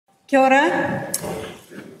Kia ora.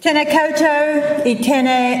 Tēnā koutou I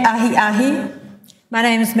tēnā ahi ahi. My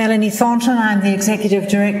name is Melanie Thornton. I'm the Executive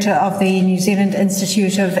Director of the New Zealand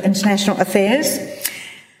Institute of International Affairs.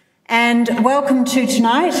 And welcome to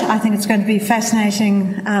tonight. I think it's going to be a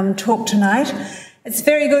fascinating talk tonight. It's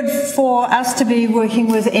very good for us to be working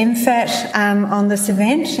with MFAT on this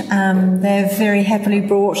event. They've very happily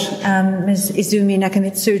brought Ms. Izumi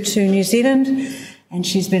Nakamitsu to New Zealand, and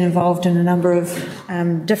she's been involved in a number of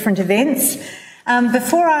different events.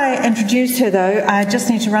 Before I introduce her, though, I just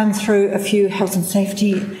need to run through a few health and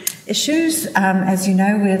safety issues. As you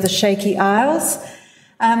know, we're the Shaky Isles.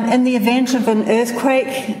 In the event of an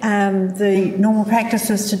earthquake, the normal practice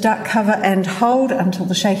is to duck, cover and hold until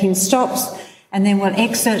the shaking stops, and then we'll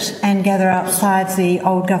exit and gather outside the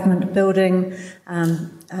old government building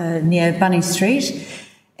near Bunny Street.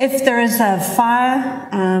 If there is a fire,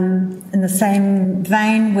 in the same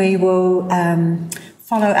vein, we will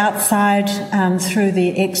follow outside through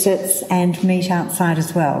the exits and meet outside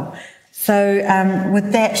as well. So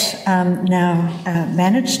with that now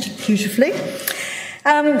managed beautifully.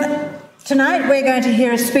 Tonight we're going to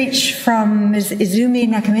hear a speech from Ms. Izumi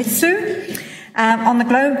Nakamitsu on the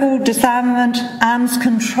global disarmament, arms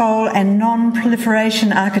control and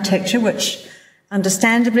non-proliferation architecture, which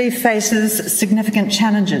understandably faces significant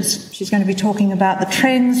challenges. She's going to be talking about the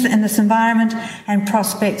trends in this environment and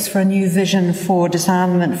prospects for a new vision for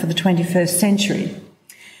disarmament for the 21st century.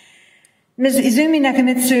 Ms. Izumi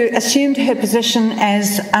Nakamitsu assumed her position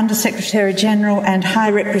as Undersecretary General and High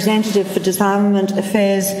Representative for Disarmament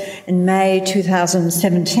Affairs in May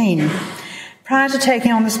 2017. Prior to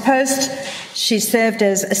taking on this post, she served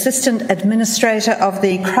as Assistant Administrator of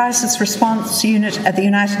the Crisis Response Unit at the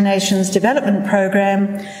United Nations Development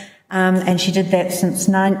Programme, and she did that since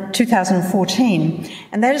 2014.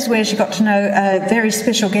 And that is where she got to know a very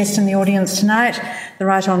special guest in the audience tonight, the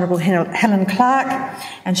Right Honourable Helen Clark,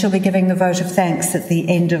 and she'll be giving the vote of thanks at the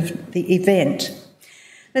end of the event.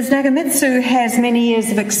 Ms. Nakamitsu has many years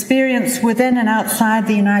of experience within and outside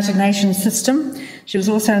the United Nations system. She was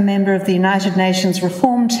also a member of the United Nations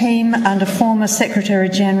Reform Team under former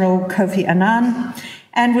Secretary-General Kofi Annan,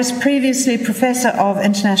 and was previously Professor of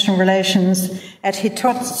International Relations at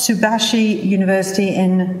Hitotsubashi University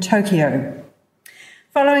in Tokyo.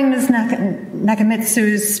 Following Ms.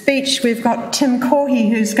 Nakamitsu's speech, we've got Tim Caughley,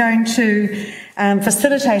 who's going to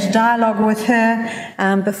facilitate a dialogue with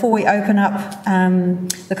her before we open up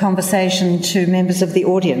the conversation to members of the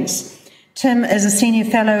audience. Tim is a Senior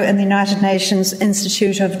Fellow in the United Nations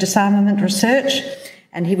Institute of Disarmament Research,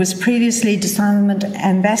 and he was previously Disarmament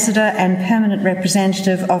Ambassador and Permanent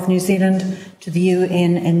Representative of New Zealand to the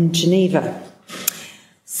UN in Geneva.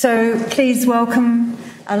 So please welcome,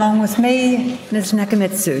 along with me, Ms.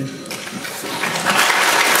 Nakamitsu.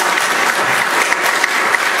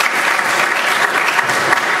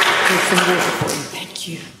 Thank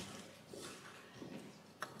you.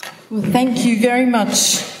 Well, thank you very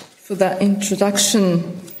much for that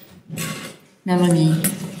introduction, Melanie,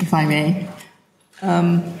 if I may.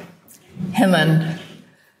 Helen,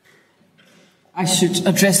 I should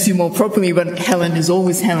address you more properly, but Helen is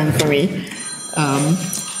always Helen for me.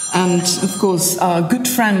 And, of course, our good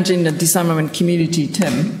friend in the disarmament community,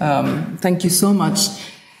 Tim, thank you so much.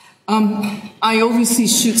 I obviously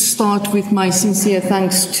should start with my sincere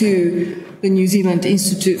thanks to the New Zealand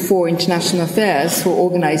Institute for International Affairs for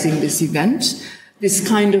organizing this event. This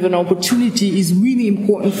kind of an opportunity is really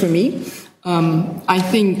important for me. I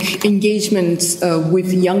think engagement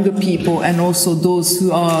with younger people and also those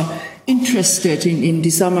who are interested in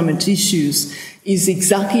disarmament issues is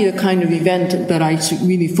exactly the kind of event that I should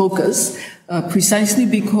really focus, precisely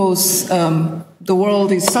because the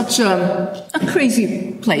world is such a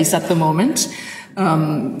crazy place at the moment.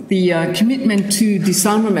 The commitment to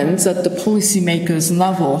disarmament at the policymakers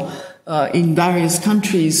level in various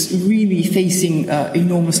countries really facing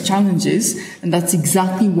enormous challenges, and that's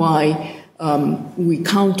exactly why we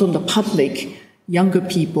count on the public, younger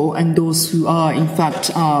people, and those who are, in fact,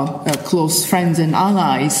 our close friends and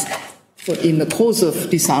allies in the cause of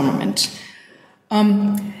disarmament.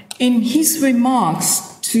 In his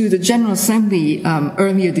remarks to the General Assembly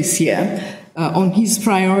earlier this year on his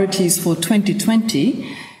priorities for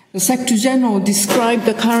 2020, the Secretary General described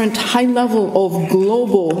the current high level of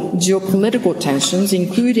global geopolitical tensions,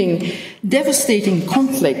 including devastating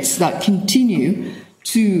conflicts that continue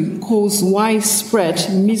to cause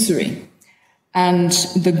widespread misery, and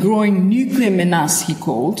the growing nuclear menace, he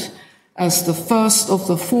called, as the first of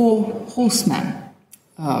the four horsemen,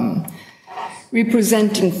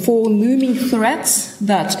 representing four looming threats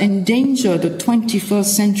that endanger the 21st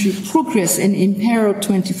century progress and imperil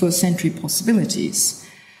 21st century possibilities.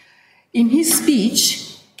 In his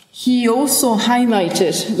speech, he also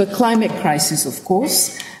highlighted the climate crisis, of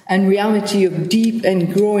course, and reality of deep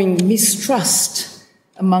and growing mistrust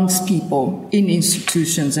amongst people in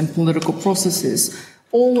institutions and political processes,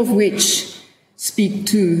 all of which speak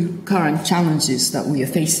to current challenges that we are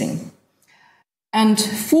facing. And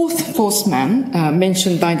fourth postman,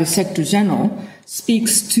 mentioned by the Secretary General,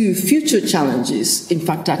 speaks to future challenges. In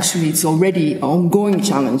fact, actually, it's already ongoing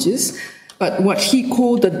challenges, but what he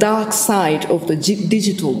called the dark side of the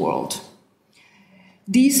digital world.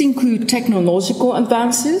 These include technological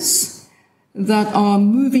advances that are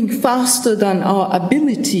moving faster than our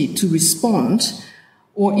ability to respond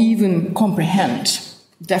or even comprehend.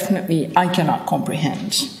 Definitely, I cannot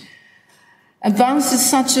comprehend. Advances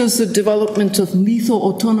such as the development of lethal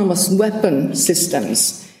autonomous weapon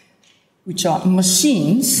systems, which are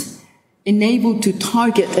machines enabled to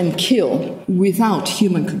target and kill without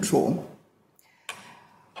human control.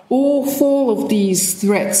 All four of these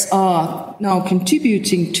threats are now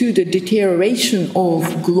contributing to the deterioration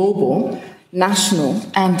of global, national,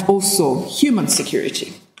 and also human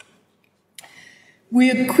security.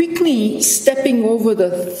 We are quickly stepping over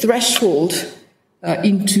the threshold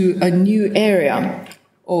into a new area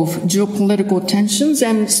of geopolitical tensions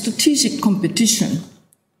and strategic competition.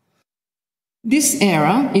 This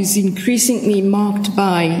era is increasingly marked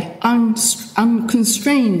by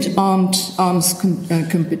unconstrained arms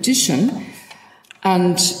competition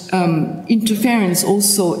and interference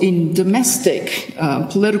also in domestic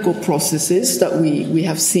political processes that we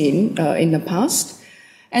have seen in the past,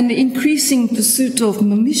 and the increasing pursuit of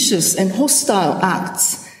malicious and hostile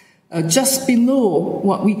acts just below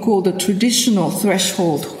what we call the traditional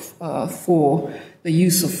threshold for the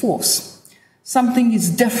use of force. Something is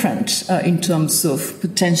different in terms of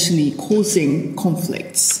potentially causing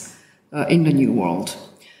conflicts in the new world.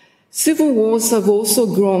 Civil wars have also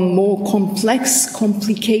grown more complex,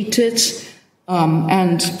 complicated,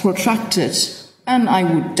 and protracted, and I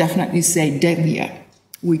would definitely say deadlier.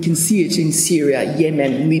 We can see it in Syria,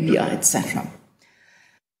 Yemen, Libya, etc.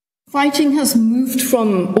 Fighting has moved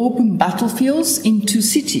from open battlefields into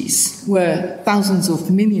cities where thousands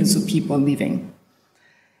of millions of people are living.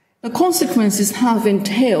 The consequences have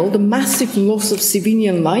entailed the massive loss of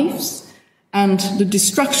civilian lives and the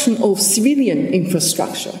destruction of civilian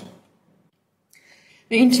infrastructure.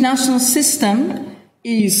 The international system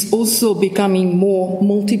is also becoming more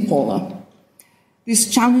multipolar.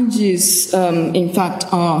 These challenges, in fact,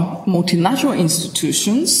 are multilateral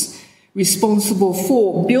institutions responsible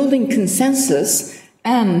for building consensus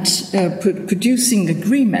and producing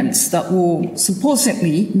agreements that will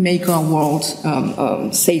supposedly make our world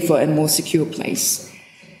safer and more secure place.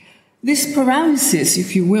 This paralysis,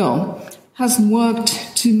 if you will, has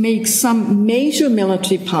worked to make some major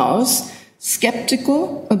military powers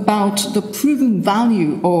skeptical about the proven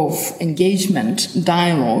value of engagement,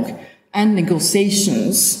 dialogue, and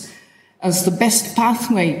negotiations as the best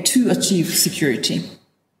pathway to achieve security.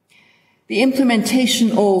 The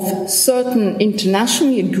implementation of certain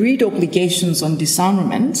internationally agreed obligations on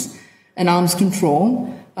disarmament and arms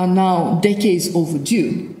control are now decades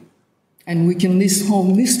overdue, and we can list a whole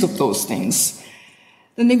list of those things.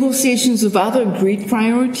 The negotiations of other agreed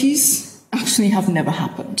priorities actually have never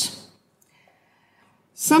happened.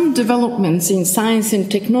 Some developments in science and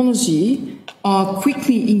technology are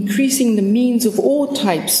quickly increasing the means of all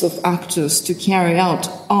types of actors to carry out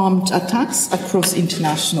armed attacks across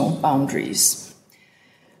international boundaries.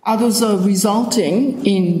 Others are resulting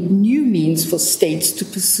in new means for states to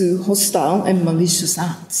pursue hostile and malicious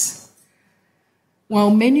acts.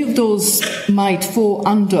 While many of those might fall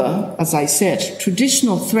under, as I said,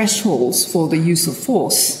 traditional thresholds for the use of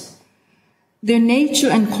force, their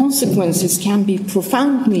nature and consequences can be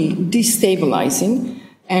profoundly destabilizing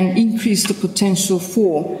and increase the potential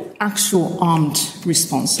for actual armed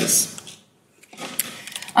responses.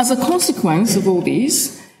 As a consequence of all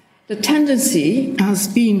these, the tendency has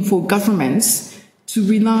been for governments to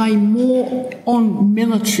rely more on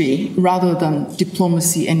military rather than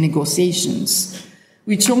diplomacy and negotiations,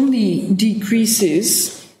 which only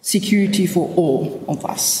decreases security for all of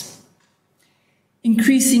us.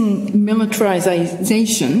 Increasing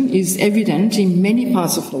militarization is evident in many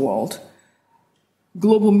parts of the world.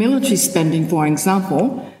 Global military spending, for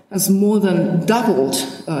example, has more than doubled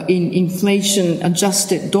in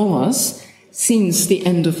inflation-adjusted dollars since the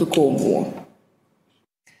end of the Cold War.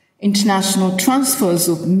 International transfers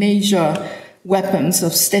of major weapons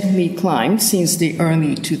have steadily climbed since the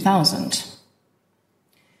early 2000s.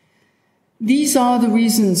 These are the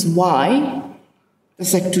reasons why the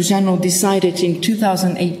Secretary General decided in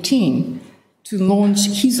 2018 to launch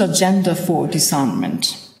his agenda for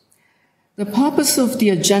disarmament. The purpose of the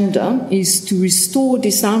agenda is to restore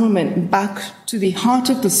disarmament back to the heart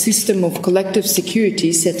of the system of collective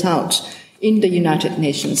security set out in the United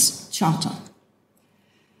Nations Charter.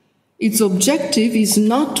 Its objective is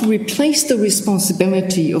not to replace the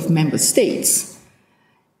responsibility of member states.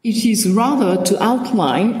 It is rather to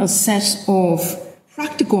outline a set of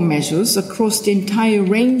practical measures across the entire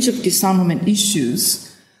range of disarmament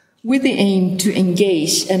issues with the aim to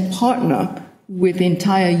engage and partner with the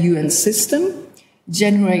entire UN system,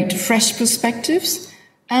 generate fresh perspectives,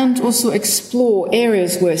 and also explore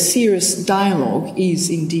areas where serious dialogue is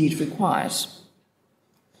indeed required.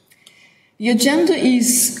 The agenda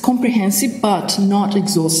is comprehensive but not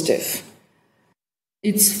exhaustive.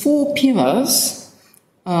 It's 4 pillars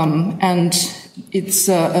and it's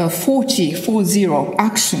 40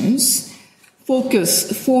 actions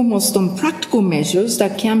focus foremost on practical measures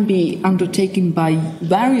that can be undertaken by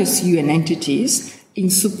various UN entities in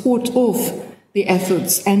support of the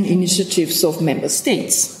efforts and initiatives of member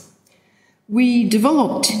states. We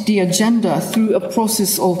developed the agenda through a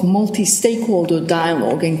process of multi-stakeholder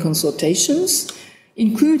dialogue and consultations,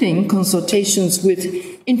 including consultations with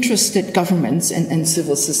interested governments and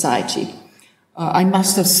civil society. I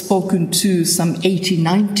must have spoken to some 80,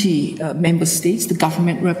 90 member states, the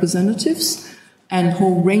government representatives, and a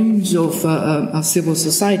whole range of civil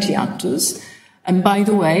society actors. And by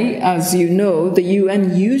the way, as you know, the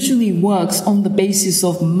UN usually works on the basis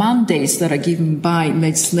of mandates that are given by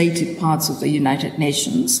legislative parts of the United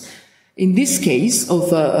Nations. In this case of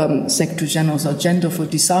Secretary General's Agenda for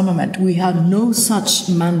Disarmament, we had no such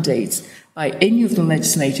mandates by any of the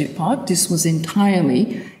legislative part. This was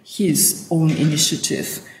entirely his own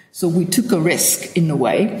initiative. So we took a risk in a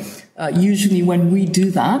way. Usually when we do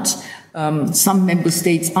that, some member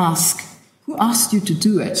states ask, who asked you to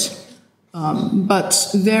do it? But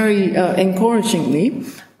very encouragingly,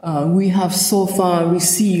 we have so far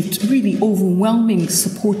received really overwhelming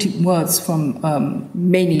supportive words from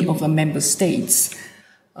many of the member states.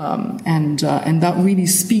 And that really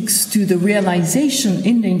speaks to the realization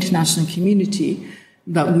in the international community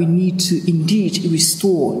that we need to indeed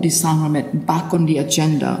restore disarmament back on the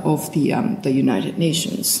agenda of the United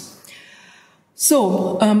Nations.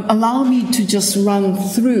 So allow me to just run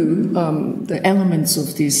through the elements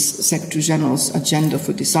of this Secretary General's Agenda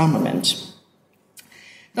for Disarmament.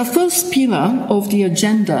 The first pillar of the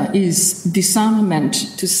agenda is disarmament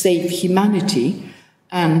to save humanity,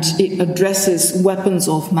 and it addresses weapons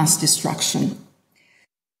of mass destruction.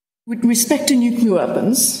 With respect to nuclear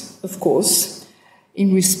weapons, of course,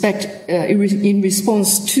 in response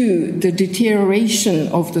to the deterioration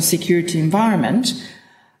of the security environment,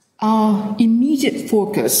 our immediate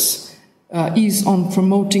focus is on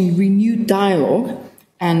promoting renewed dialogue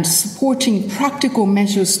and supporting practical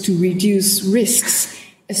measures to reduce risks,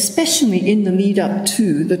 especially in the lead up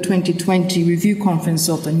to the 2020 review conference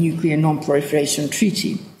of the Nuclear Non-Proliferation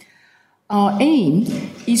Treaty. Our aim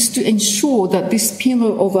is to ensure that this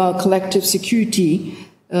pillar of our collective security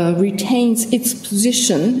retains its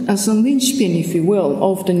position as a linchpin, if you will,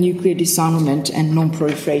 of the nuclear disarmament and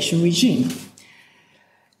non-proliferation regime.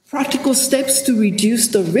 Practical steps to reduce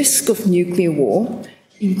the risk of nuclear war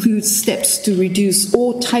include steps to reduce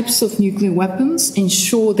all types of nuclear weapons,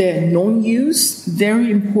 ensure their non-use,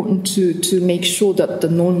 very important to make sure that the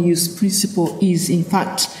non-use principle is in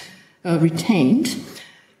fact retained,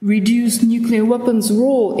 reduce nuclear weapons'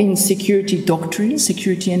 role in security doctrines,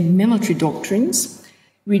 security and military doctrines,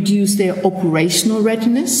 reduce their operational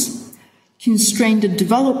readiness, constrain the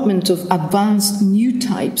development of advanced new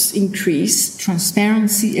types, increase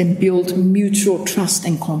transparency, and build mutual trust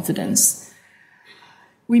and confidence.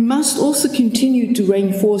 We must also continue to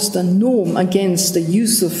reinforce the norm against the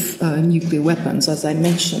use of nuclear weapons, as I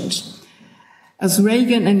mentioned. As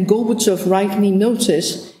Reagan and Gorbachev rightly noted,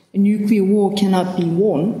 a nuclear war cannot be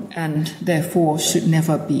won and therefore should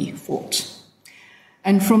never be fought.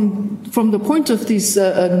 And from the point of these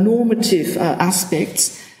normative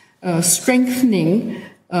aspects, strengthening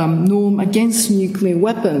norm against nuclear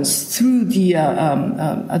weapons through the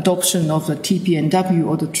adoption of the TPNW,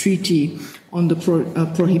 or the Treaty on the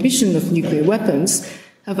Prohibition of Nuclear Weapons,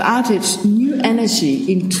 have added new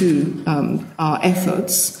energy into our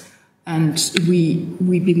efforts, and we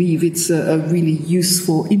believe it's a really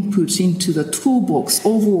useful input into the toolbox,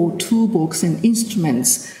 overall toolbox and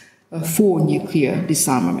instruments for nuclear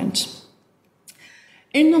disarmament.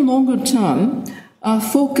 In the longer term, our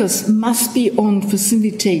focus must be on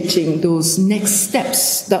facilitating those next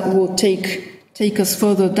steps that will take us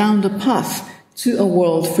further down the path to a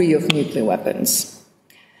world free of nuclear weapons.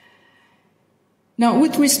 Now,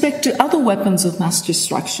 with respect to other weapons of mass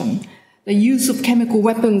destruction, The use of chemical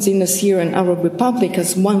weapons in the Syrian Arab Republic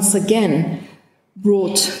has once again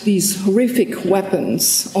brought these horrific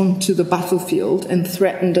weapons onto the battlefield and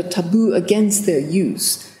threatened a taboo against their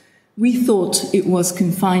use. We thought it was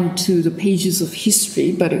confined to the pages of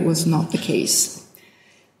history, but it was not the case.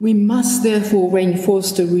 We must therefore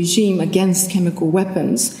reinforce the regime against chemical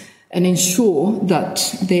weapons and ensure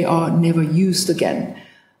that they are never used again.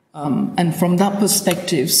 And from that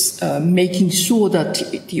perspective, making sure that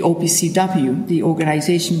the OPCW, the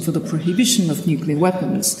Organization for the Prohibition of Nuclear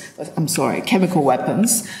Weapons, chemical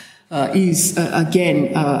weapons, is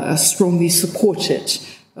again strongly supported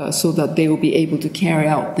so that they will be able to carry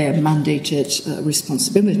out their mandated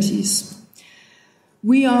responsibilities.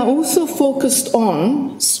 We are also focused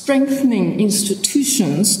on strengthening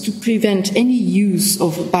institutions to prevent any use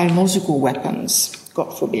of biological weapons,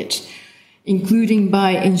 God forbid, including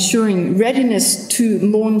by ensuring readiness to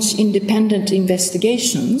launch independent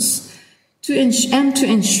investigations and to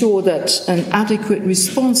ensure that an adequate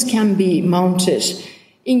response can be mounted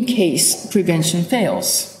in case prevention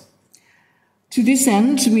fails. To this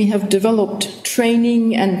end, we have developed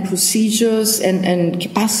training and procedures and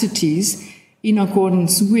capacities in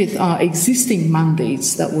accordance with our existing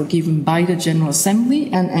mandates that were given by the General Assembly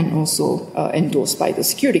and also endorsed by the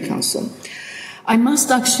Security Council. I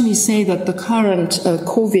must actually say that the current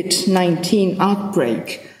COVID-19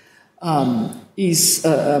 outbreak is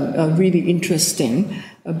really interesting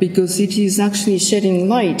because it is actually shedding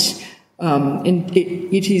light and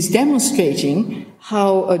it is demonstrating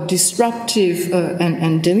how a disruptive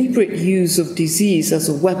and deliberate use of disease as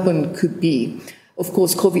a weapon could be. Of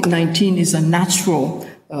course, COVID-19 is a natural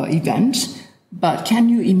event, but can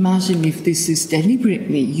you imagine if this is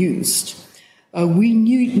deliberately used? We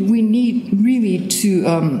need really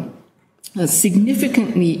to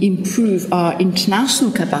significantly improve our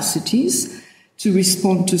international capacities to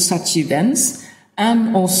respond to such events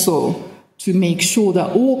and also to make sure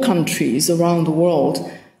that all countries around the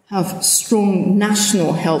world have strong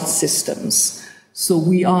national health systems. So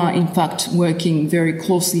we are, in fact, working very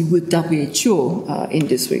closely with WHO in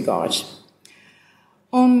this regard.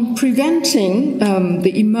 On preventing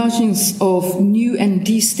the emergence of new and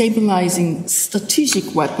destabilizing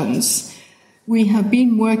strategic weapons, we have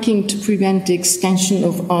been working to prevent the extension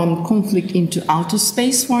of armed conflict into outer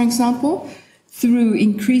space, for example, through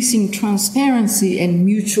increasing transparency and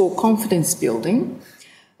mutual confidence building,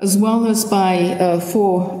 as well as by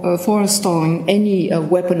forestalling any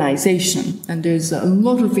weaponization. And there's a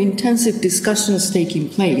lot of intensive discussions taking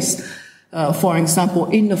place, for example,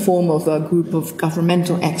 in the form of a group of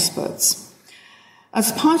governmental experts.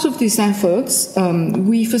 As part of these efforts,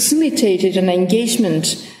 we facilitated an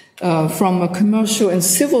engagement from commercial and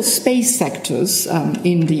civil space sectors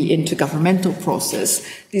in the intergovernmental process.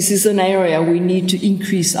 This is an area we need to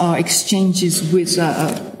increase our exchanges with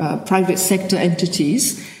private sector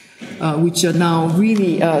entities, which are now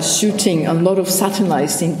really shooting a lot of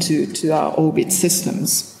satellites into our orbit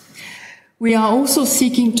systems. We are also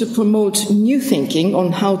seeking to promote new thinking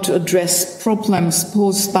on how to address problems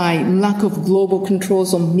posed by lack of global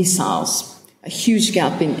controls on missiles, a huge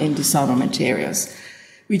gap in disarmament areas,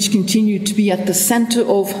 which continue to be at the center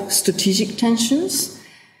of strategic tensions,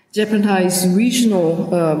 jeopardize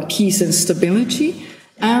regional peace and stability,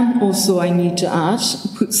 and also, I need to add,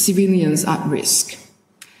 put civilians at risk.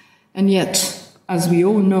 And yet, as we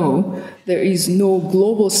all know, there is no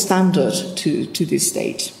global standard to this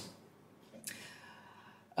date.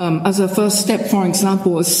 As a first step, for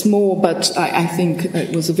example, a small, but I think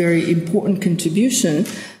it was a very important contribution,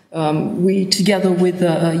 we, together with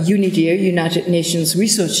UNIDIR, United Nations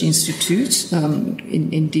Research Institute,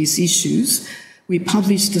 in these issues, we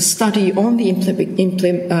published a study on the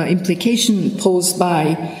implication posed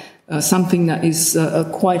by something that is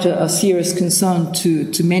quite a serious concern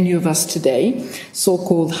to many of us today,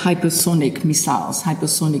 so-called hypersonic missiles,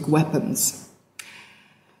 hypersonic weapons.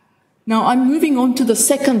 Now, I'm moving on to the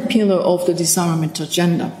second pillar of the disarmament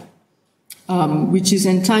agenda, which is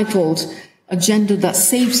entitled Agenda That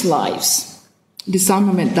Saves Lives,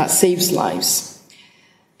 Disarmament That Saves Lives.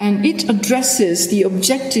 And it addresses the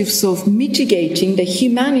objectives of mitigating the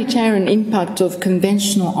humanitarian impact of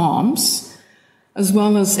conventional arms, as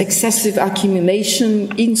well as excessive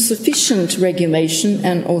accumulation, insufficient regulation,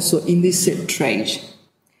 and also illicit trade.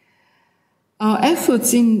 Our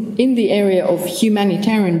efforts in the area of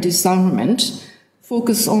humanitarian disarmament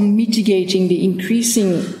focus on mitigating the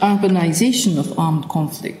increasing urbanization of armed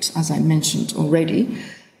conflict, as I mentioned already,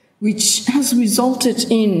 which has resulted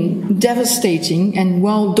in devastating and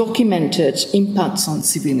well-documented impacts on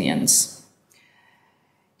civilians.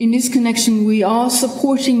 In this connection, we are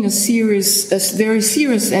supporting a very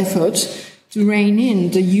serious effort to rein in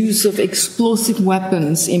the use of explosive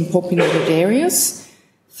weapons in populated areas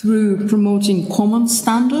through promoting common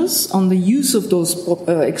standards on the use of those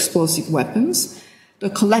explosive weapons, the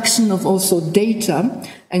collection of also data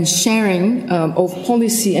and sharing of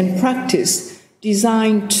policy and practice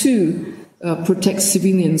designed to protect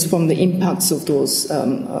civilians from the impacts of those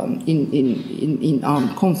in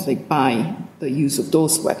armed conflict by the use of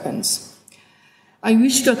those weapons. I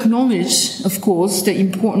wish to acknowledge, of course, the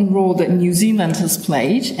important role that New Zealand has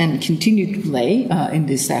played and continue to play in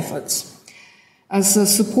these efforts. As a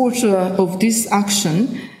supporter of this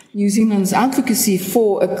action, New Zealand's advocacy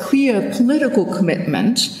for a clear political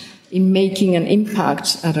commitment in making an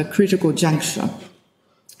impact at a critical juncture.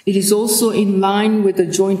 It is also in line with the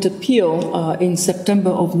joint appeal in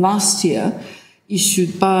September of last year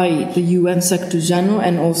issued by the UN Secretary General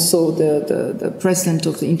and also the President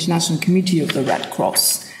of the International Committee of the Red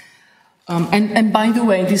Cross. And by the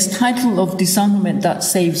way, this title of Disarmament That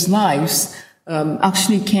Saves Lives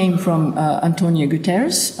actually came from Antonio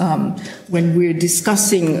Guterres. When we're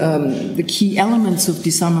discussing the key elements of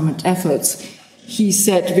disarmament efforts, he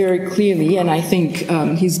said very clearly, and I think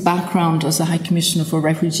his background as a High Commissioner for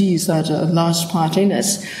Refugees had a large part in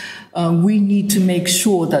it, we need to make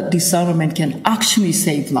sure that disarmament can actually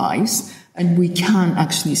save lives, and we can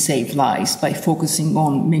actually save lives by focusing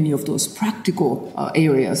on many of those practical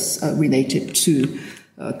areas related to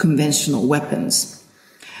conventional weapons.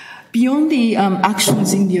 Beyond the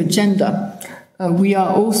actions in the agenda, we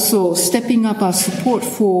are also stepping up our support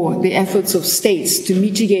for the efforts of states to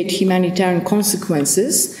mitigate humanitarian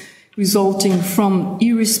consequences resulting from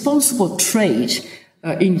irresponsible trade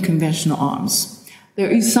in conventional arms. There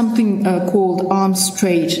is something called Arms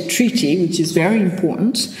Trade Treaty, which is very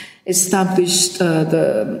important, established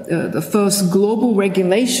the first global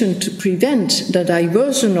regulation to prevent the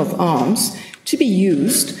diversion of arms to be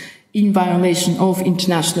used in violation of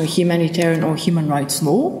international humanitarian or human rights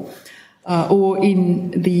law, or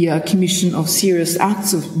in the commission of serious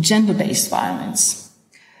acts of gender-based violence.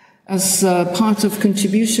 As part of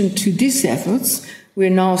contribution to these efforts, we're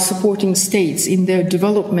now supporting states in their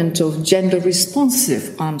development of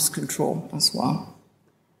gender-responsive arms control as well.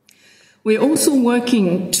 We're also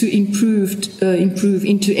working to improve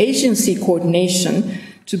interagency coordination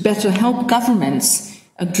to better help governments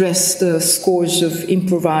address the scourge of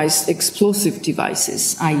improvised explosive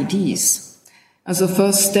devices, IEDs. As a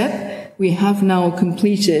first step, we have now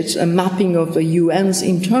completed a mapping of the UN's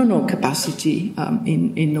internal capacity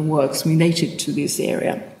in the works related to this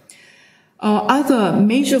area. Our other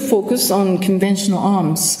major focus on conventional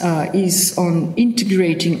arms is on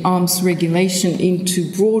integrating arms regulation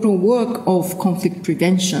into broader work of conflict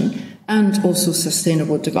prevention and also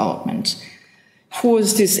sustainable development.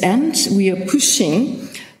 Towards this end, we are pushing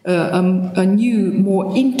a new,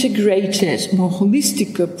 more integrated, more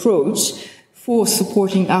holistic approach for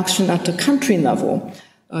supporting action at the country level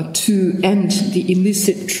to end the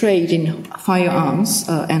illicit trade in firearms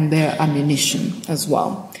and their ammunition as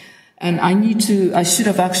well. And I should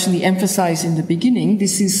have actually emphasized in the beginning,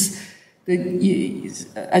 this is the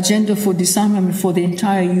agenda for disarmament for the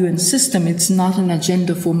entire UN system. It's not an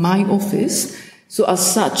agenda for my office. So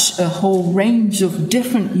as such, a whole range of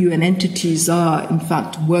different UN entities are, in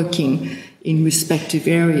fact, working in respective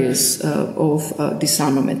areas of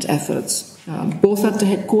disarmament efforts, both at the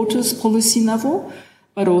headquarters policy level,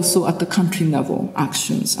 but also at the country level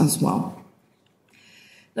actions as well.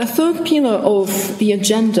 The third pillar of the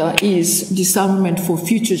agenda is disarmament for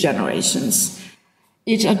future generations.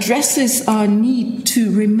 It addresses our need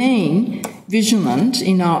to remain vigilant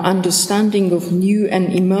in our understanding of new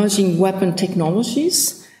and emerging weapon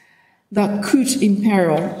technologies that could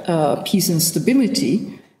imperil peace and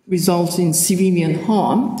stability, result in civilian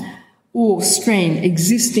harm, or strain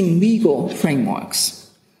existing legal frameworks.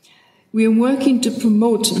 We are working to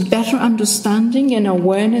promote better understanding and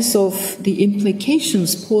awareness of the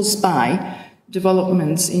implications posed by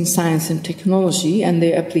developments in science and technology and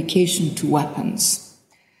their application to weapons.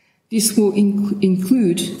 This will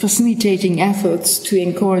include facilitating efforts to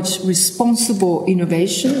encourage responsible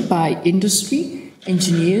innovation by industry,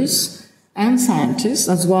 engineers, and scientists,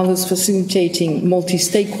 as well as facilitating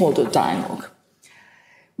multi-stakeholder dialogue.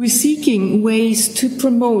 We're seeking ways to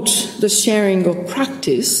promote the sharing of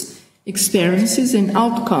practice, experiences and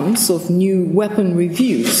outcomes of new weapon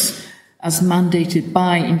reviews as mandated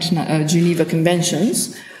by Geneva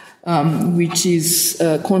Conventions, which is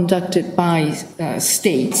conducted by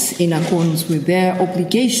states in accordance with their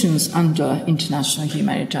obligations under international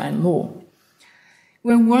humanitarian law.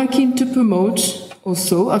 We're working to promote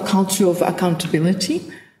also a culture of accountability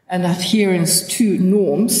and adherence to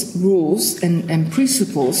norms, rules, and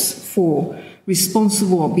principles for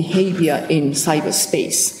responsible behavior in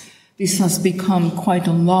cyberspace. This has become quite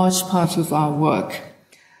a large part of our work.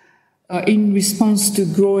 In response to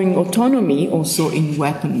growing autonomy, also in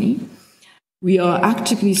weaponry, we are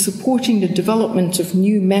actively supporting the development of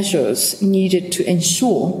new measures needed to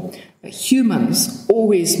ensure that humans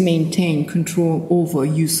always maintain control over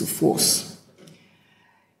use of force.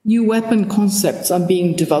 New weapon concepts are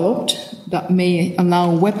being developed that may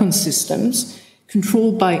allow weapon systems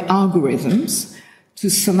controlled by algorithms to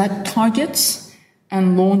select targets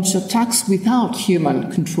and launch attacks without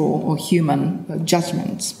human control or human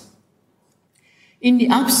judgments. In the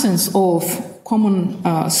absence of common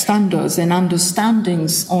standards and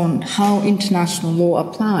understandings on how international law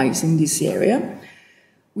applies in this area,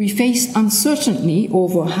 we face uncertainty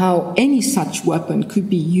over how any such weapon could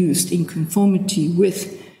be used in conformity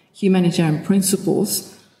with humanitarian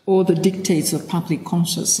principles or the dictates of public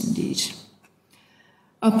conscience, indeed.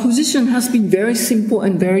 Our position has been very simple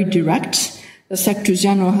and very direct. The Secretary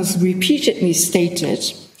General has repeatedly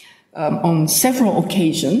stated on several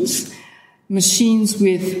occasions, machines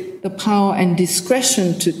with the power and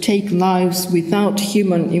discretion to take lives without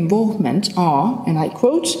human involvement are, and I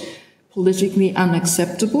quote, politically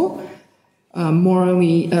unacceptable,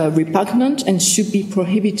 morally repugnant, and should be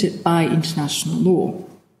prohibited by international law.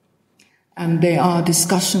 And there are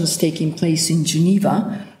discussions taking place in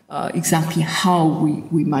Geneva exactly how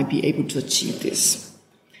we might be able to achieve this.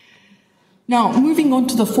 Now, moving on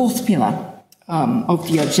to the fourth pillar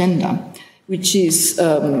of the agenda, which is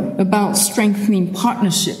about strengthening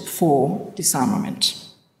partnership for disarmament.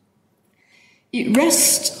 It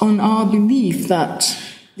rests on our belief that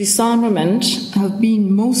disarmament have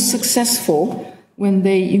been most successful when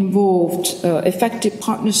they involved effective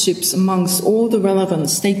partnerships amongst all the relevant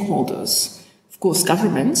stakeholders, of course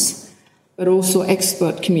governments, but also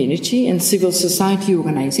expert community and civil society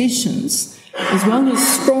organizations, as well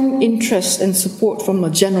as strong interest and support from the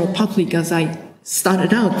general public, as I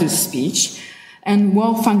started out this speech, and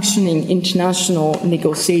well-functioning international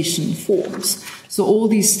negotiation forums. So all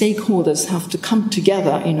these stakeholders have to come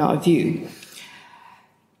together, in our view.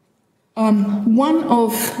 One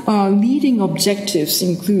of our leading objectives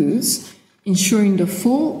includes ensuring the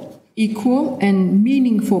full, equal, and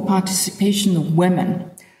meaningful participation of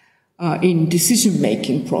women in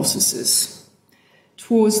decision-making processes.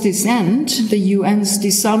 Towards this end, the UN's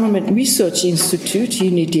Disarmament Research Institute,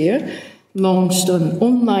 UNIDIR, launched an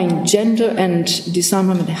online gender and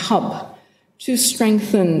disarmament hub to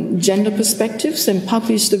strengthen gender perspectives and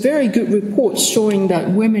published a very good report showing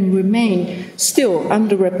that women remain still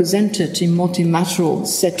underrepresented in multilateral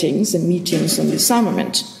settings and meetings on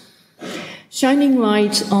disarmament, shining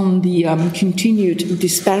light on the continued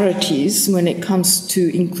disparities when it comes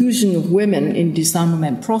to inclusion of women in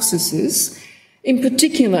disarmament processes, in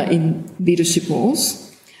particular in leadership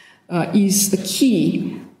roles, is a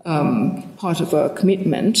key part of our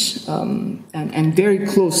commitment and very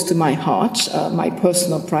close to my heart, my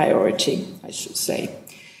personal priority, I should say.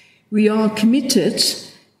 We are committed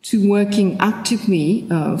to working actively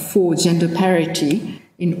for gender parity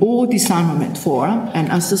in all disarmament fora, and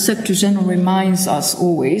as the Secretary General reminds us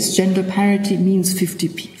always, gender parity means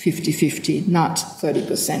 50-50, not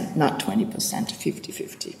 30%, not 20%,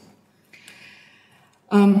 50-50.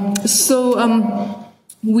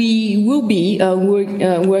 We will be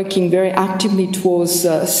working very actively towards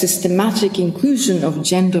systematic inclusion of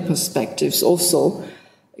gender perspectives also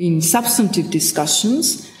in substantive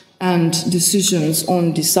discussions and decisions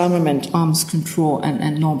on disarmament, arms control,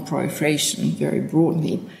 and non-proliferation very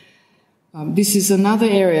broadly. This is another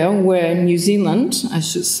area where New Zealand, I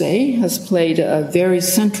should say, has played a very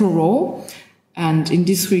central role, and in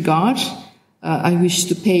this regard, I wish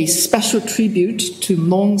to pay special tribute to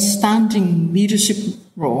long-standing leading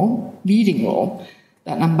role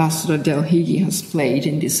that Ambassador Del Higgy has played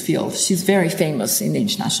in this field. She's very famous in the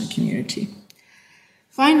international community.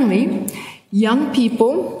 Finally, young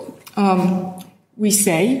people, we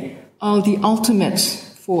say, are the ultimate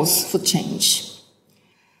force for change.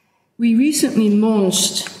 We recently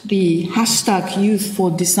launched the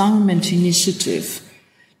 #YouthForDisarmament initiative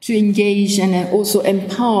to engage and also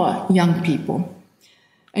empower young people.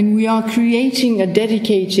 And we are creating a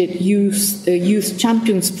dedicated youth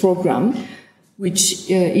champions program which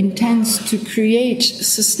intends to create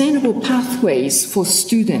sustainable pathways for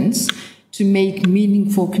students to make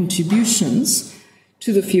meaningful contributions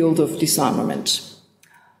to the field of disarmament.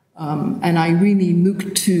 And I really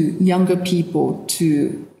look to younger people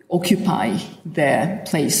to occupy their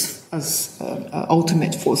place as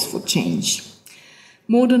ultimate force for change.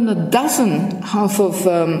 more than a dozen, half of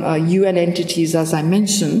UN entities, as I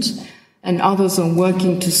mentioned, and others are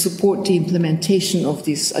working to support the implementation of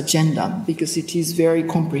this agenda because it is very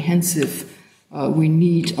comprehensive. We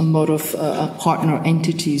need a lot of partner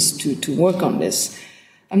entities to work on this.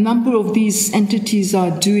 A number of these entities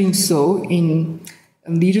are doing so in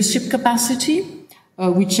leadership capacity,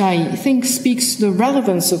 which I think speaks to the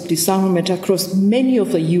relevance of disarmament across many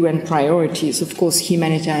of the UN priorities. Of course,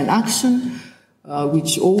 humanitarian action,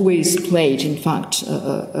 which always played, in fact,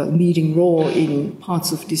 a leading role in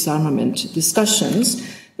parts of disarmament discussions,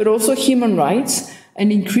 but also human rights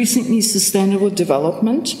and increasingly sustainable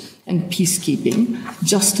development and peacekeeping,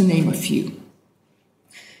 just to name a few.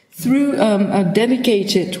 Through a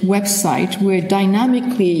dedicated website, we're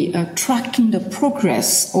dynamically tracking the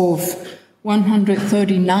progress of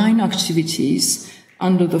 139 activities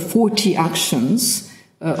under the 40 actions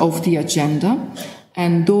of the agenda,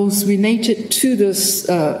 and those related to this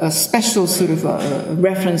special sort of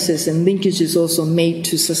references and linkages also made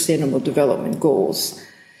to sustainable development goals.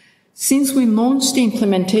 Since we launched the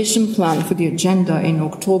implementation plan for the agenda in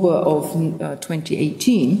October of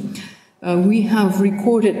 2018, we have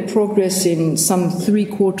recorded progress in some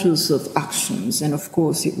 3/4 of actions, and of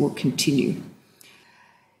course it will continue.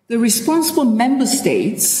 The responsible member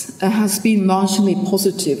states has been largely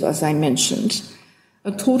positive, as I mentioned.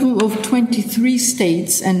 A total of 23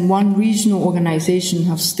 states and 1 regional organization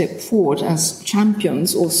have stepped forward as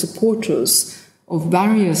champions or supporters of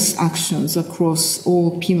various actions across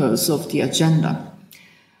all pillars of the agenda.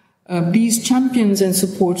 These champions and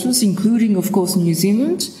supporters, including, of course, New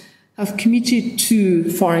Zealand, have committed to,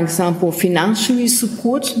 for example, financially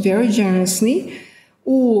support very generously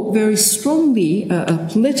or very strongly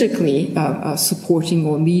politically supporting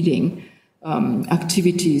or leading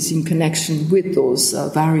activities in connection with those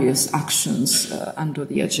various actions under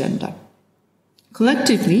the agenda.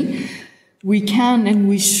 Collectively, we can and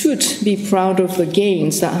we should be proud of the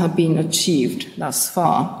gains that have been achieved thus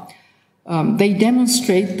far. They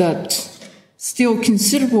demonstrate that still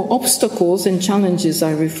considerable obstacles and challenges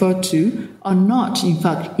I refer to are not, in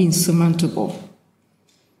fact, insurmountable.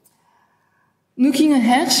 Looking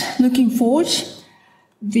ahead, looking forward,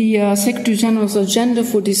 the Secretary General's agenda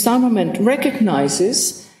for disarmament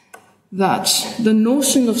recognizes that the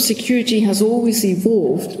notion of security has always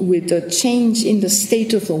evolved with a change in the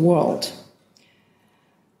state of the world.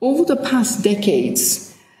 Over the past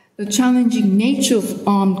decades, the challenging nature of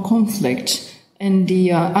armed conflict and the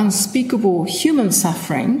unspeakable human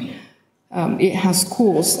suffering it has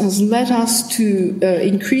caused has led us to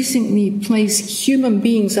increasingly place human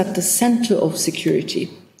beings at the center of security.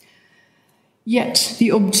 Yet the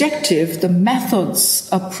objective, the methods,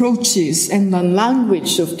 approaches, and the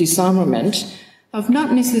language of disarmament have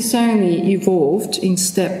not necessarily evolved in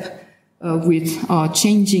step with our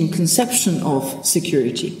changing conception of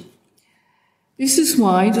security. This is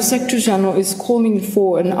why the Secretary General is calling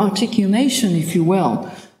for an articulation, if you will,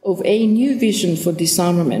 of a new vision for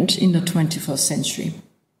disarmament in the 21st century.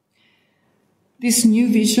 This new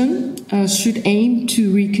vision should aim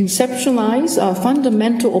to reconceptualize our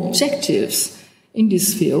fundamental objectives in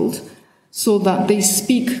this field so that they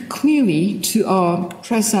speak clearly to our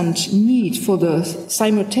present need for the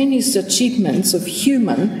simultaneous achievements of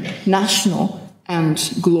human, national,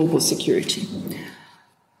 and global security.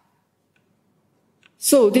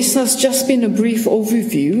 So this has just been a brief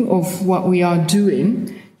overview of what we are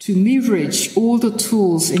doing to leverage all the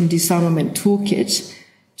tools in Disarmament Toolkit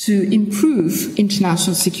to improve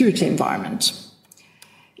international security environment.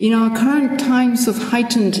 In our current times of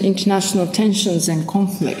heightened international tensions and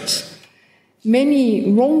conflict,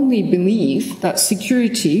 many wrongly believe that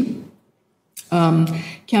security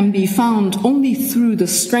can be found only through the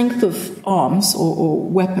strength of arms or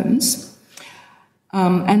weapons,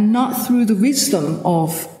 and not through the wisdom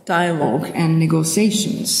of dialogue and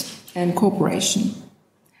negotiations and cooperation.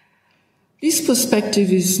 This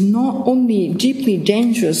perspective is not only deeply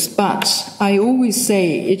dangerous, but I always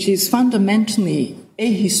say it is fundamentally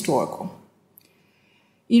ahistorical.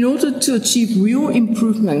 In order to achieve real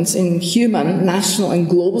improvements in human, national, and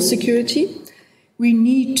global security, we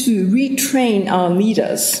need to retrain our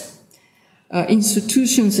leaders,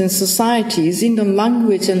 institutions and societies in the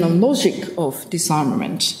language and the logic of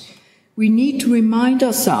disarmament. We need to remind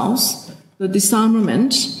ourselves that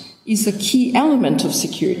disarmament is a key element of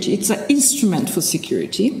security. It's an instrument for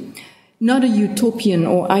security, not a utopian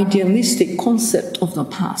or idealistic concept of the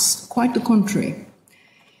past. Quite the contrary.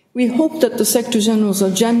 We hope that the Secretary General's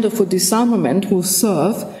agenda for disarmament will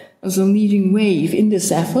serve as a leading wave in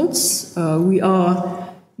these efforts. We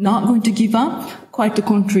are not going to give up. Quite the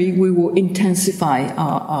contrary, we will intensify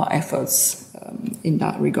our efforts in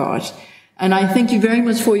that regard. And I thank you very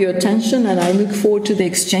much for your attention, and I look forward to the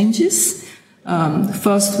exchanges,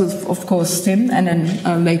 first with, of course, Tim, and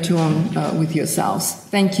then later on with yourselves.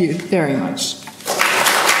 Thank you very much.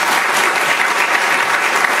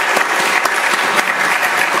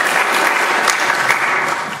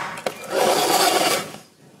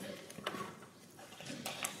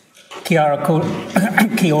 Kia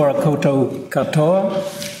ora koutou katoa.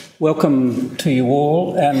 Welcome to you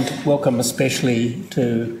all, and welcome especially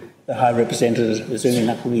to the High Representative Izumi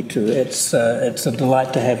Nakamitsu. It's a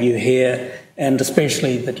delight to have you here, and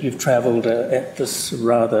especially that you've travelled at this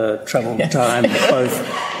rather troubled time, both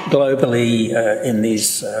globally in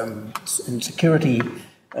these in security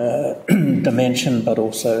dimension, but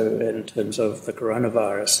also in terms of the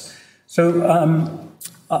coronavirus. So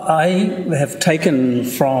I have taken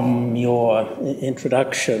from your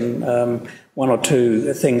introduction one or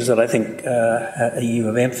two things that I think you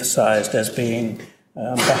have emphasised as being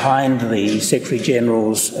behind the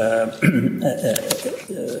Secretary-General's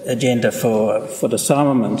agenda for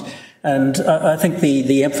disarmament. And I think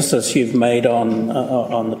the emphasis you've made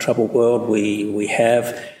on the troubled world we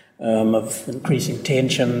have, of increasing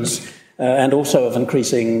tensions and also of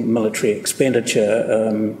increasing military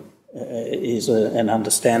expenditure is an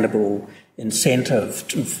understandable incentive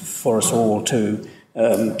for us all to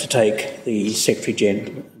take the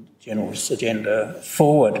Secretary-General's agenda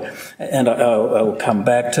forward, and I will come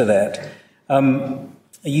back to that.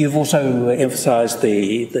 You've also emphasised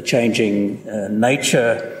the changing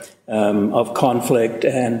nature of conflict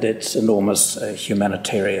and its enormous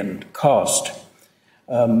humanitarian cost.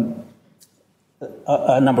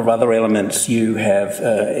 A number of other elements you have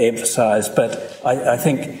emphasised, but I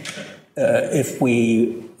think if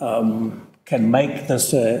we can make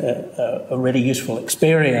this a really useful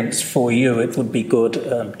experience for you, it would be good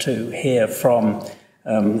to hear from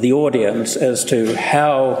the audience as to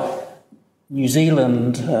how New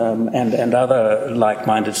Zealand and other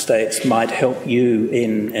like-minded states might help you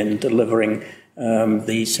in delivering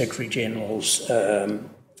the Secretary-General's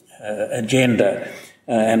agenda.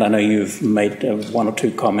 And I know you've made one or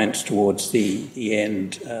two comments towards the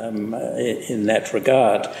end in that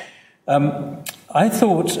regard. I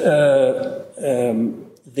thought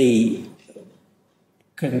the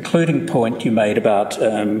concluding point you made about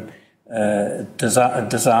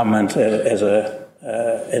disarmament as a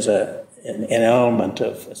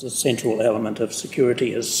central element of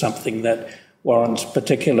security is something that warrants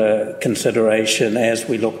particular consideration as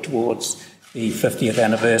we look towards the 50th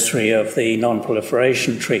anniversary of the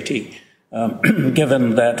non-proliferation treaty,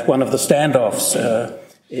 given that one of the standoffs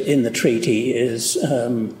in the treaty is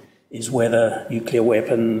whether nuclear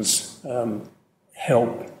weapons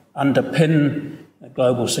help underpin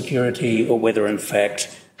global security or whether, in fact,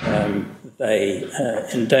 they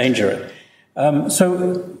endanger it.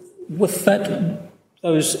 So with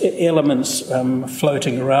those elements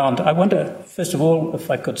floating around, I wonder, first of all,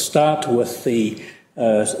 if I could start with the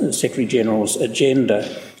Secretary-General's agenda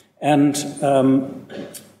and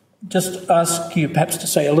just ask you perhaps to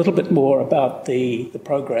say a little bit more about the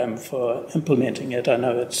program for implementing it. I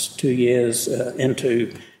know it's 2 years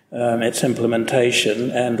into its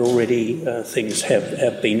implementation and already things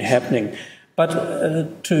have been happening, but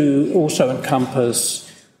to also encompass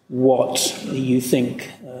what you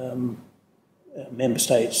think member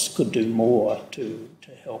states could do more to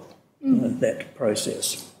help that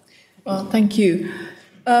process. Well, thank you.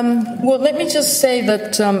 Well, let me just say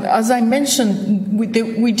that, as I mentioned,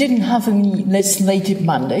 we didn't have any legislative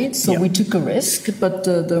mandate, so we took a risk, but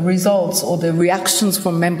the results or the reactions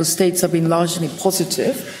from member states have been largely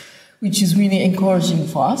positive, which is really encouraging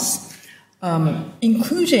for us,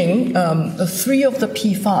 including 3 of the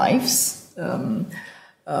P5s.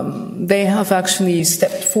 They have actually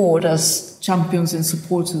stepped forward as champions and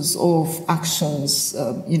supporters of actions,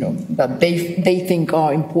 that they think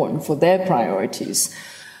are important for their priorities.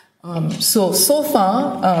 So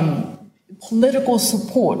far, political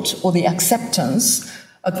support or the acceptance,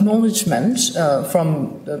 acknowledgement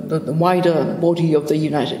from the wider body of the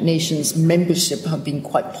United Nations membership have been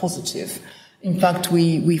quite positive. In fact,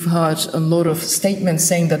 we've heard a lot of statements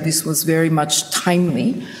saying that this was very much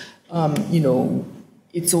timely.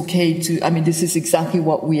 It's okay this is exactly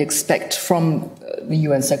what we expect from the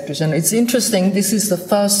UN Secretary General. It's interesting, this is the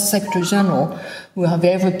first Secretary General who have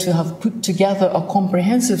ever to have put together a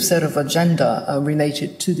comprehensive set of agenda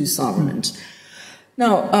related to disarmament.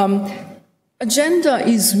 Now, agenda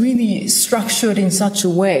is really structured in such a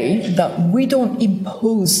way that we don't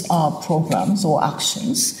impose our programs or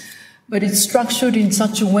actions, but it's structured in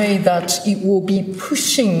such a way that it will be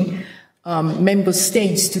pushing member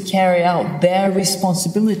states to carry out their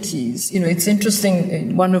responsibilities. It's interesting,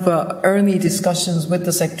 in one of our early discussions with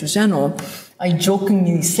the Secretary General, I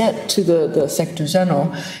jokingly said to the Secretary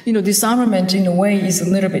General, disarmament in a way is a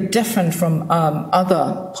little bit different from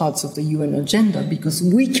other parts of the UN agenda, because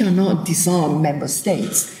we cannot disarm member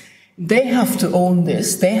states. They have to own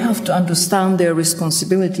this, they have to understand their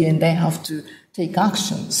responsibility, and they have to take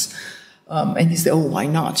actions. And he said, why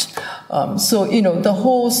not? So, the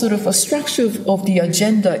whole sort of a structure of the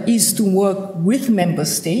agenda is to work with member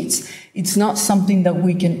states. It's not something that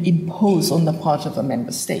we can impose on the part of the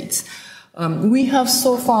member states. We have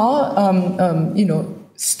so far,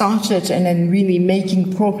 started and then really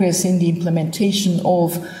making progress in the implementation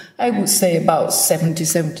of, I would say, about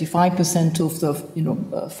 70-75% of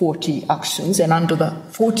the, 40 actions. And under the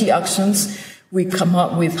 40 actions, we come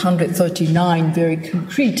up with 139 very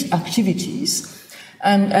concrete activities.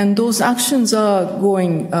 And those actions are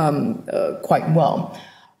going quite well.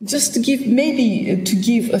 Just to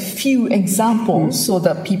give a few examples so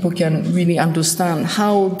that people can really understand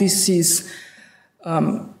how this is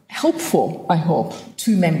helpful, I hope,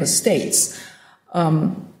 to member states.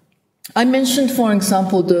 I mentioned, for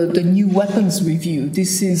example, the new weapons review.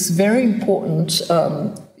 This is very important,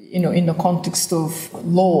 in the context of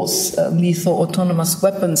laws, lethal autonomous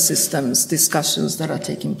weapon systems discussions that are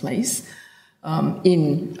taking place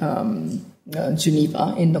in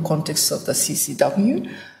Geneva in the context of the CCW.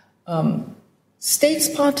 States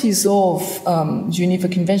parties of Geneva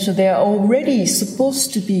Convention, they are already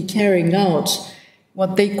supposed to be carrying out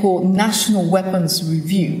what they call national weapons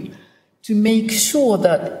review to make sure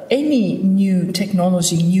that any new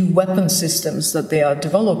technology, new weapon systems that they are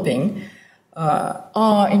developing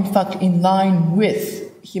are in fact in line with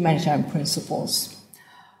humanitarian principles.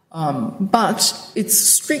 But it's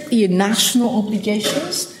strictly national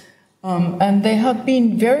obligations, and there have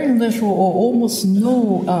been very little or almost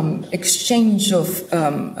no exchange of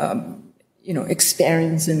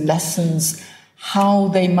experience and lessons how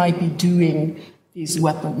they might be doing these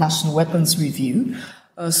national weapons review.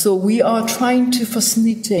 So we are trying to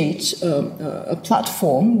facilitate a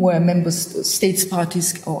platform where member states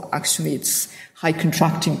parties, or actually it's high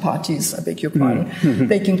contracting parties, I beg your pardon,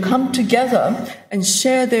 they can come together and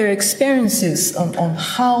share their experiences on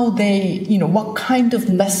how they, what kind of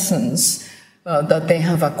lessons that they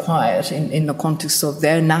have acquired in the context of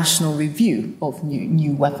their national review of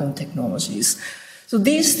new weapon technologies. So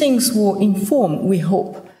these things will inform, we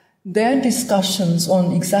hope, their discussions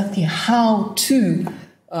on exactly how to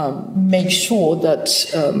make sure that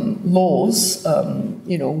laws,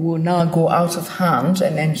 will not go out of hand,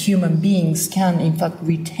 and then human beings can, in fact,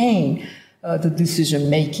 retain the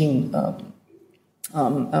decision-making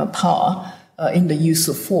power in the use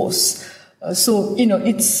of force. So,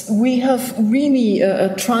 we have really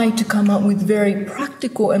tried to come up with very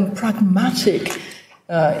practical and pragmatic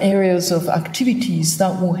areas of activities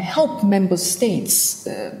that will help member states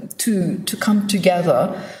to come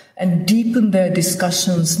together and deepen their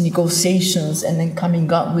discussions, negotiations, and then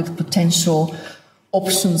coming up with potential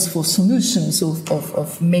options for solutions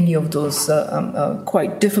of many of those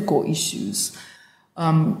quite difficult issues.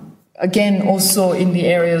 Again, also in the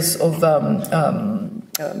areas of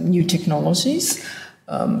new technologies,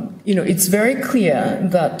 it's very clear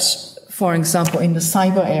that, for example, in the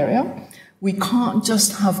cyber area, we can't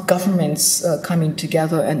just have governments coming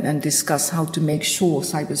together and discuss how to make sure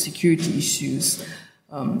cybersecurity issues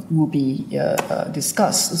will be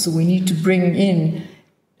discussed. So we need to bring in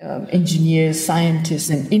engineers, scientists,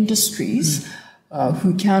 and industries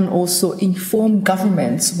who can also inform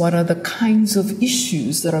governments what are the kinds of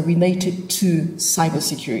issues that are related to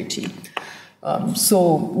cybersecurity.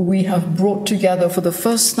 So we have brought together, for the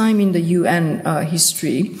first time in the UN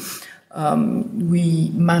history,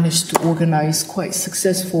 we managed to organize quite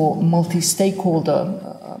successful multi-stakeholder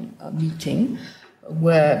meeting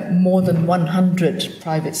where more than 100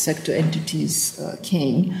 private sector entities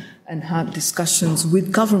came and had discussions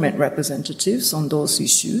with government representatives on those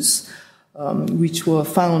issues, which were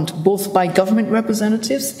found both by government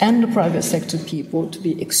representatives and the private sector people to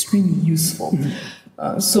be extremely useful.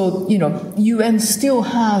 So, UN still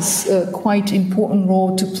has a quite important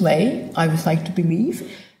role to play, I would like to believe,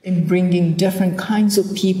 in bringing different kinds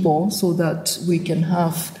of people so that we can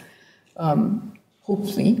have,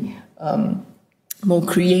 hopefully, more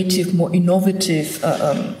creative, more innovative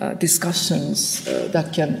discussions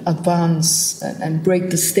that can advance and break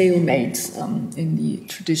the stalemate in the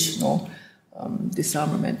traditional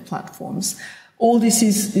disarmament platforms. All this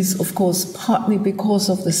is, of course, partly because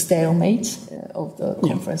of the stalemate of the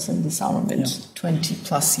Conference on Disarmament, 20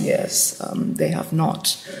 plus years. They have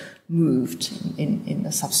not moved in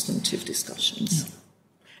the substantive discussions.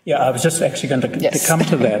 Yeah, I was just actually going to come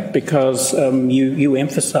to that because you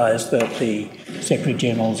emphasised that the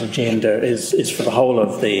Secretary-General's agenda is for the whole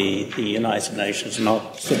of the United Nations,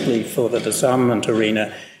 not simply for the disarmament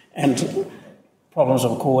arena, and problems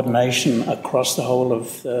of coordination across the whole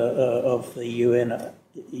of the UN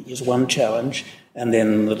is one challenge, and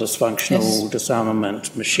then the dysfunctional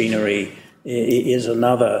disarmament machinery is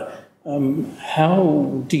another.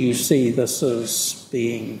 How do you see this as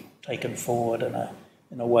being taken forward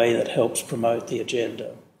in a way that helps promote the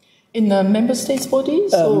agenda? In the member states'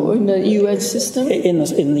 bodies or in the UN system?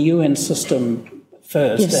 In the UN system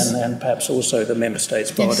first, and perhaps also the member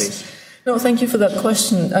states' bodies. No, thank you for that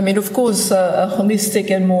question. I mean, of course, a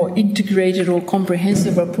holistic and more integrated or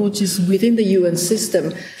comprehensive approaches within the UN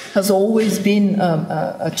system has always been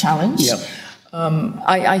a challenge. Yep.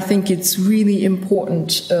 I think it's really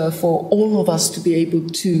important for all of us to be able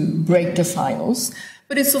to break the silos,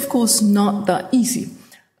 but it's of course not that easy.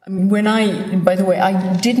 I mean, by the way,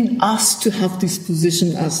 I didn't ask to have this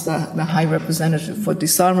position as the High Representative for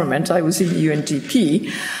Disarmament. I was in the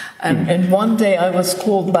UNDP, and one day I was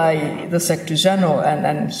called by the Secretary General,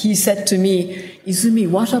 and he said to me, "Izumi,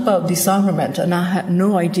 what about disarmament?" And I had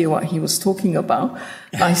no idea what he was talking about.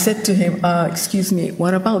 I said to him, "Excuse me,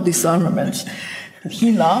 what about disarmament?"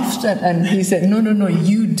 He laughed and he said, no,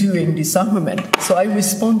 you doing disarmament. So I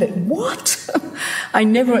responded, what? I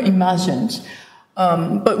never imagined.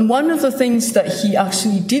 But one of the things that he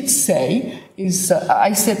actually did say is,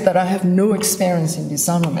 I said that I have no experience in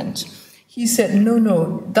disarmament. He said,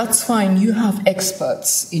 no, that's fine, you have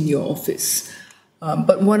experts in your office.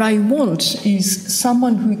 But what I want is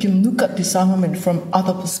someone who can look at disarmament from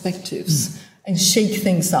other perspectives and shake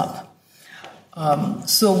things up.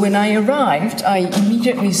 So when I arrived, I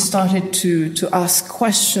immediately started to ask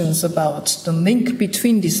questions about the link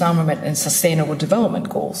between disarmament and sustainable development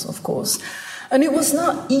goals, of course. And it was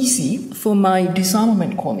not easy for my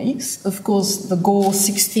disarmament colleagues. Of course, the goal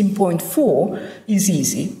 16.4 is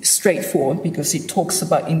easy, straightforward, because it talks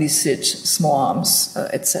about illicit small arms,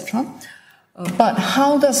 etc. But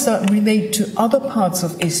how does that relate to other parts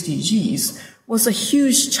of SDGs was a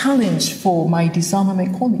huge challenge for my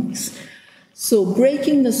disarmament colleagues. So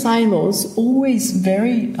breaking the silos always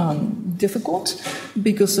very difficult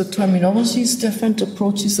because the terminology is different,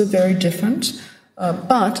 approaches are very different.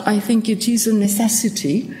 But I think it is a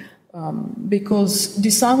necessity because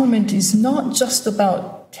disarmament is not just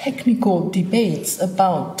about technical debates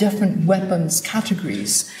about different weapons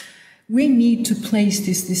categories. We need to place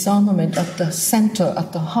this disarmament at the center,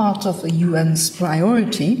 at the heart of the UN's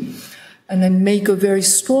priority, and then make a very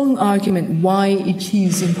strong argument why it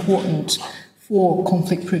is important for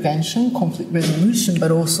conflict prevention, conflict resolution,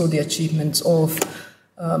 but also the achievements of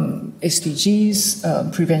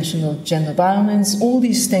SDGs, prevention of gender violence, all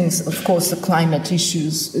these things. Of course, the climate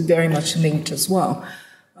issues very much linked as well.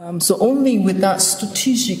 So only with that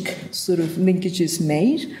strategic sort of linkages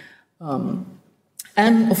made,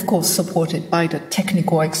 and of course supported by the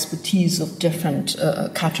technical expertise of different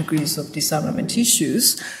categories of disarmament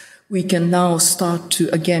issues, we can now start to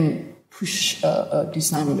again push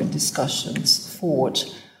disarmament discussions forward.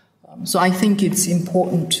 So I think it's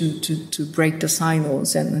important to break the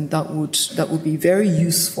silos, and that would be very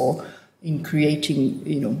useful in creating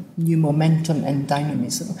new momentum and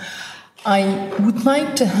dynamism. I would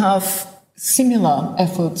like to have similar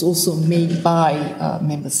efforts also made by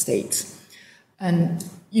member states, and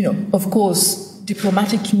of course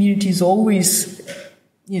diplomatic communities always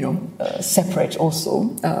separate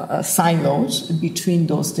also silos between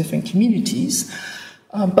those different communities.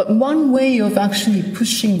 But one way of actually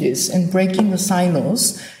pushing this and breaking the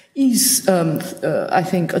silos is, I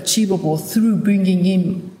think, achievable through bringing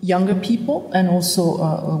in younger people and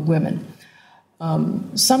also women.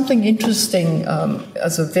 Something interesting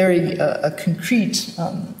as a very concrete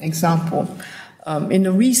example, in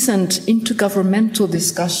the recent intergovernmental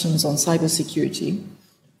discussions on cybersecurity,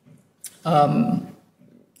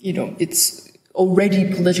 it's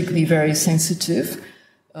already politically very sensitive.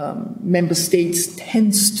 Member states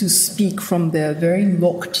tends to speak from their very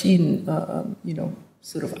locked-in,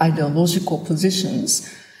 sort of ideological positions.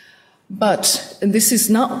 But this is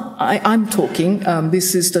not I'm talking.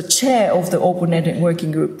 This is the chair of the Open-Ended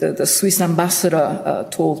Working Group, the Swiss ambassador,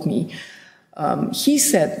 told me. He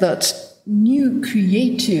said that new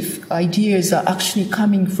creative ideas are actually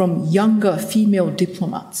coming from younger female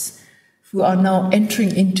diplomats who are now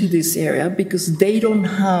entering into this area because they don't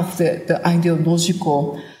have the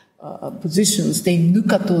ideological positions. They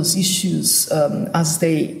look at those issues as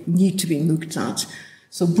they need to be looked at.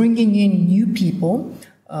 So bringing in new people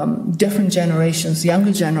different generations,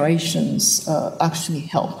 younger generations, actually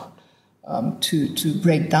help to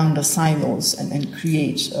break down the silos and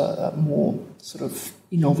create more sort of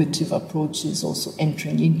innovative approaches also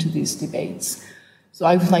entering into these debates. So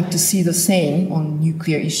I would like to see the same on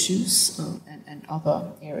nuclear issues and other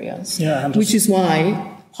areas, which is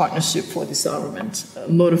why Partnership for Disarmament, a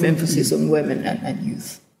lot of emphasis on women and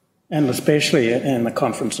youth. And especially in the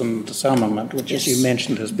Conference on Disarmament, which, as you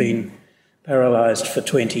mentioned, has been paralysed for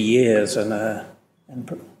 20 years and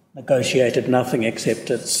negotiated nothing except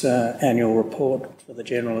its annual report for the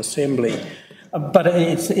General Assembly. But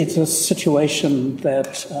it's a situation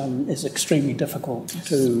that is extremely difficult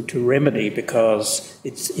to remedy because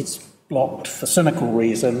it's blocked for cynical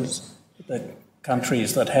reasons. The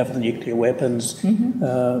countries that have the nuclear weapons,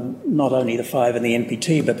 not only the 5 in the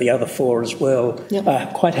NPT, but the other 4 as well, are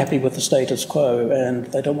quite happy with the status quo and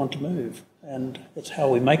they don't want to move. And it's how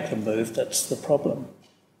we make them move that's the problem,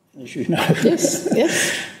 as you know. Yes,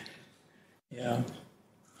 yes. Yeah.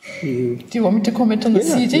 Do you want me to comment on the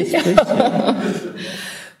CD? Yes, please.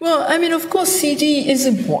 Well, I mean, of course, CD is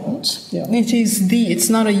important. Yeah. It's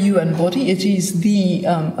not a UN body. It is the,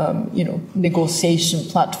 negotiation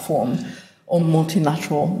platform on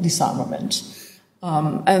multilateral disarmament.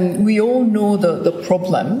 And we all know the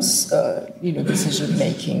problems,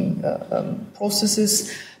 decision-making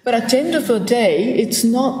processes. But at the end of the day, it's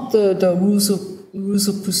not the rules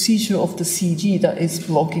of procedure of the CD that is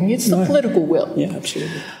blocking. It's the political will. Yeah,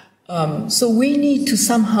 absolutely. So we need to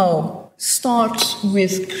somehow start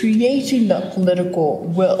with creating that political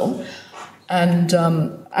will. And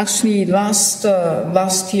actually, last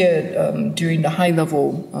year, during the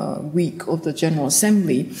high-level week of the General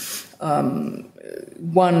Assembly,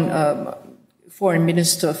 one foreign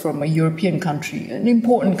minister from a European country, an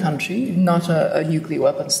important country, not a nuclear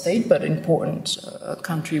weapon state, but an important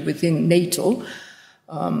country within NATO,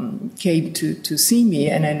 came to see me.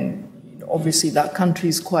 And then, obviously, that country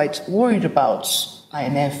is quite worried about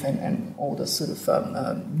INF and all the sort of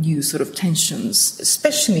new sort of tensions,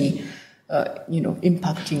 especially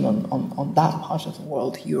impacting on that part of the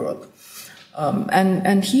world, Europe.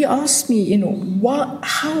 And he asked me,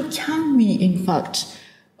 how can we, in fact,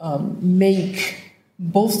 make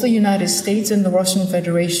both the United States and the Russian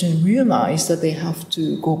Federation realize that they have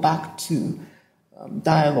to go back to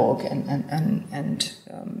dialogue and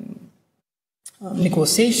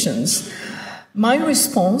negotiations? My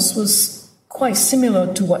response was quite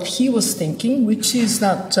similar to what he was thinking, which is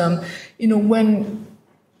that,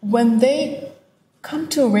 when they come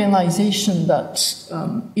to a realization that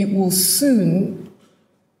it will soon,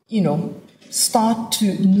 start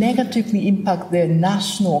to negatively impact their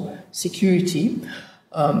national security,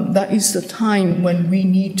 that is the time when we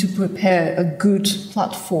need to prepare a good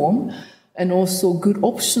platform and also good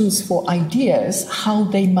options for ideas how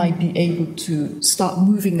they might be able to start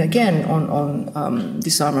moving again on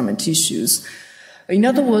disarmament issues. In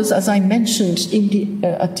other words, as I mentioned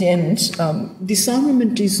at the end,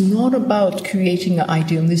 disarmament is not about creating an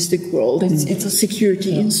idealistic world. It's a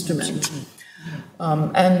security instrument.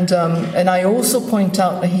 And I also point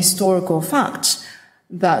out a historical fact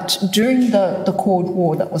that during the Cold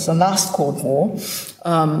War, that was the last Cold War,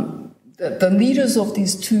 the leaders of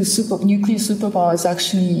these two nuclear superpowers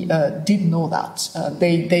actually did know that.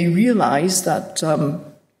 They realized that,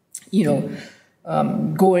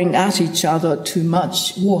 going at each other too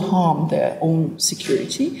much will harm their own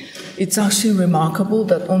security. It's actually remarkable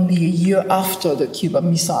that only a year after the Cuban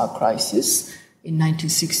Missile Crisis, in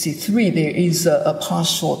 1963, there is a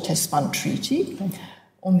partial test ban treaty.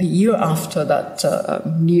 Only a year after that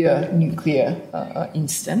near nuclear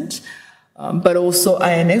incident. But also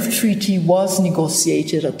INF treaty was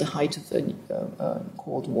negotiated at the height of the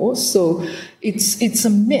Cold War. So it's a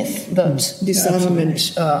myth that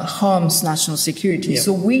disarmament harms national security. Yeah.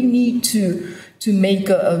 So we need to make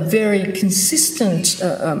a very consistent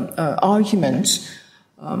argument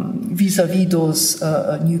vis-à-vis those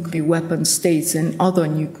nuclear weapon states and other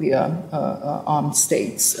nuclear armed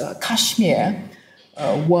states. Kashmir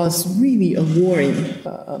was really a worrying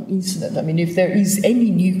incident. I mean, if there is any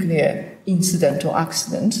nuclear incident or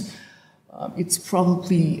accident, it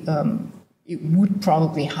would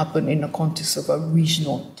probably happen in the context of a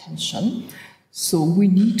regional tension. So we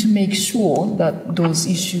need to make sure that those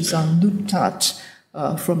issues are looked at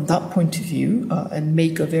from that point of view and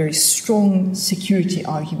make a very strong security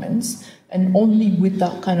arguments. And only with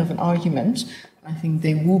that kind of an argument, I think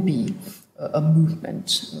there will be a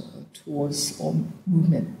movement towards, or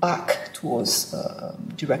movement back towards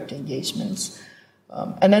direct engagements.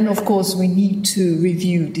 And then, of course, we need to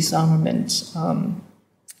review disarmament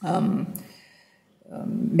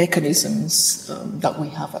mechanisms that we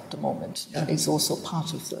have at the moment. That is also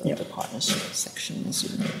part of the partnership section, as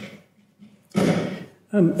you know.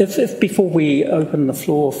 If before we open the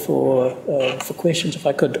floor for questions, if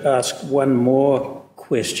I could ask one more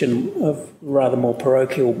question of rather more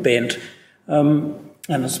parochial bent,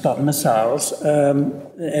 and it's about missiles.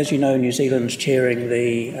 As you know, New Zealand's chairing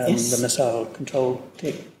the missile control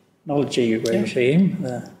technology regime,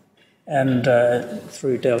 and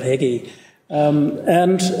through Delhegi.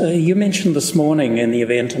 And you mentioned this morning in the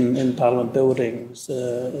event in Parliament buildings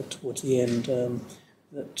towards the end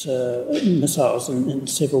that missiles in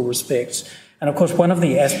several respects. And of course, one of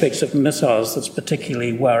the aspects of missiles that's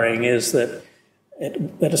particularly worrying is that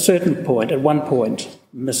at a certain point, at one point,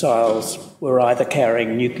 missiles were either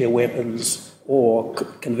carrying nuclear weapons or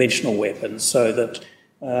conventional weapons, so that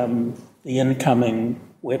the incoming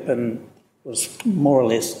weapon was more or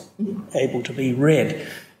less able to be read.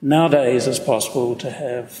 Nowadays, it's possible to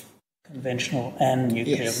have conventional and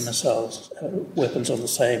nuclear missiles, weapons on the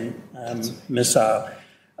same missile.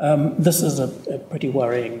 This is a pretty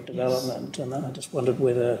worrying development, and I just wondered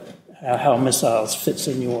how missiles fits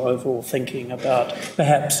in your overall thinking about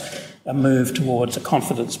perhaps a move towards a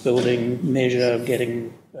confidence-building measure,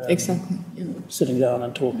 getting sitting down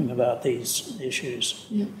and talking about these issues.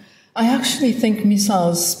 Yeah. I actually think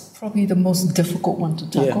missiles probably the most difficult one to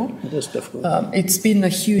tackle. Yeah, it is difficult. It's been a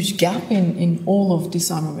huge gap in all of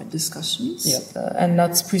disarmament discussions, and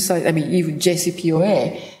that's precise. I mean, even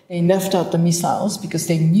JCPOA, they left out the missiles because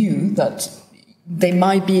they knew that they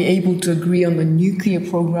might be able to agree on the nuclear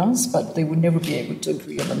programs, but they would never be able to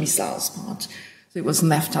agree on the missiles part. So it was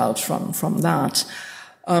left out from that.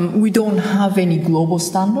 We don't have any global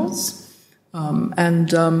standards,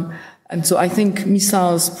 and so I think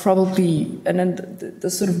missiles probably, and then the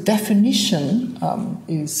sort of definition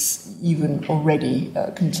is even already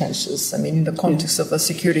contentious. I mean, in the context of the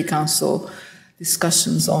Security Council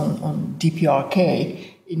discussions on DPRK,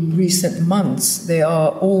 in recent months, they are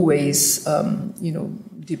always,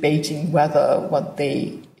 debating whether what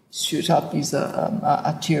they shoot up is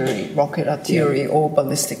artillery, rocket artillery, or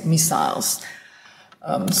ballistic missiles.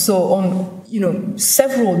 So on,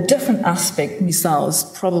 several different aspects, missiles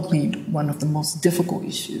probably one of the most difficult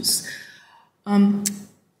issues. In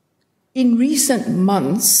recent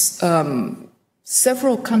months,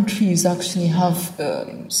 several countries actually have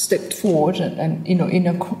stepped forward and in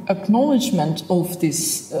acknowledgement of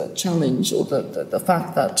this challenge, or the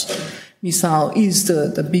fact that missile is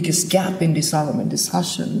the biggest gap in disarmament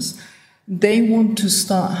discussions, they want to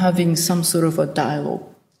start having some sort of a dialogue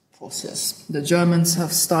process. The Germans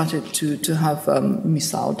have started to have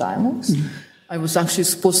missile dialogues. Mm-hmm. I was actually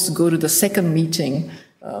supposed to go to the second meeting,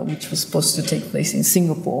 which was supposed to take place in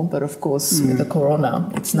Singapore, but of course, with the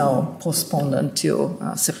corona, it's now postponed until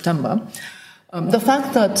September. The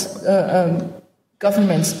fact that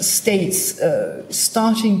governments, states,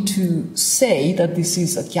 starting to say that this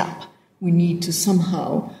is a gap, we need to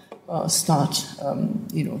somehow start,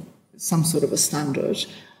 some sort of a standard.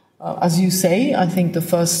 As you say, I think the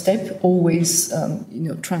first step, always,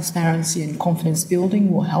 transparency and confidence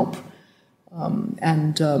building will help,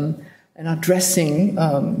 and addressing,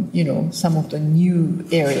 some of the new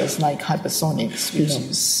areas like hypersonics, which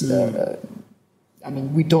is,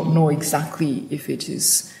 we don't know exactly if it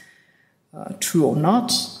is true or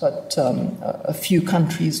not, but a few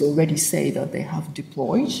countries already say that they have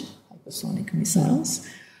deployed hypersonic missiles.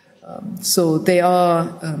 So there are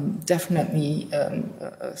definitely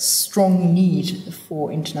a strong need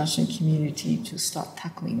for international community to start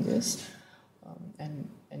tackling this, and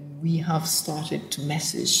we have started to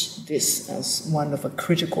message this as one of the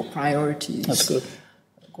critical priorities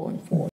going forward.